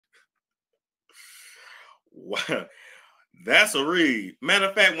That's a read. Matter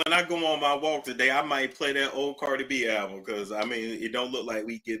of fact, when I go on my walk today, I might play that old Cardi B album because I mean, it don't look like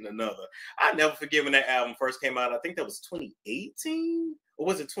we getting another. I never forget when that album first came out. I think that was 2018 or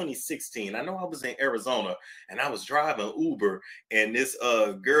was it 2016? I know I was in Arizona and I was driving Uber, and this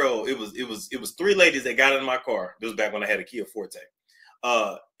girl, it was three ladies that got in my car. This was back when I had a Kia Forte.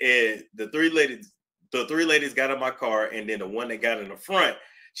 And the three ladies got in my car, and then the one that got in the front,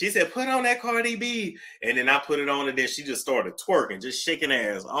 she said, "Put on that Cardi B." And then I put it on, and then she just started twerking, just shaking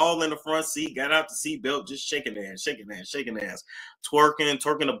ass, all in the front seat, got out the seat belt, just shaking ass, shaking ass, shaking ass, twerking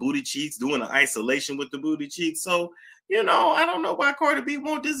the booty cheeks, doing the isolation with the booty cheeks. So, I don't know why Cardi B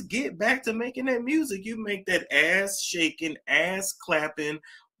won't just get back to making that music. You make that ass shaking, ass clapping,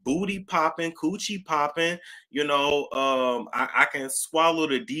 booty popping, coochie popping. I can swallow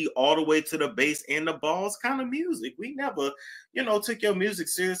the D all the way to the bass and the balls kind of music. We never, took your music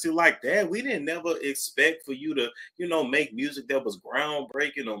seriously like that. We didn't never expect for you to, make music that was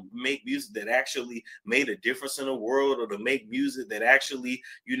groundbreaking, or make music that actually made a difference in the world, or to make music that actually,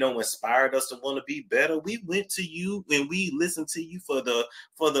 inspired us to want to be better. We went to you and we listened to you for the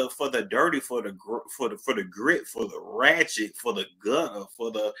dirty, for the grit, for the ratchet, for the gutter, for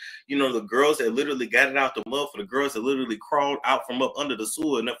the the girls that literally got it out the mud, for the girls that literally crawled out from up under the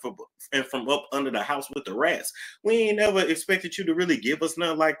sewer and from up under the house with the rats. We ain't never expected you to really give us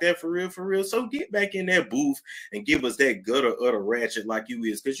nothing like that, for real, for real. So get back in that booth and give us that gutter utter ratchet like you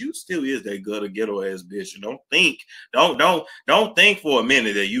is, because you still is that gutter ghetto ass bitch. And don't think for a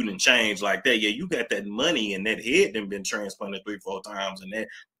minute that you didn't change like that. Yeah, you got that money, and that head done been transplanted 3-4 times, and that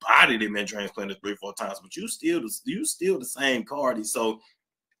body done been transplanted 3-4 times, but you still the same Cardi. So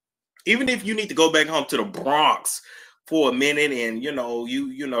even if you need to go back home to the Bronx for a minute, and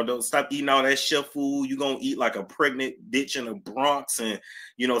don't stop eating all that chef food, you're gonna eat like a pregnant bitch in the Bronx, and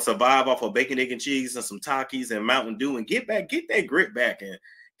survive off of bacon, egg, and cheese and some Takis and Mountain Dew, and get that grit back, and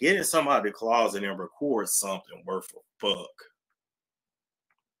get in somebody's closet and record something worth a fuck.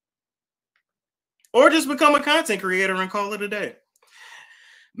 Or just become a content creator and call it a day.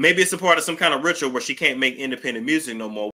 Maybe it's a part of some kind of ritual where she can't make independent music no more.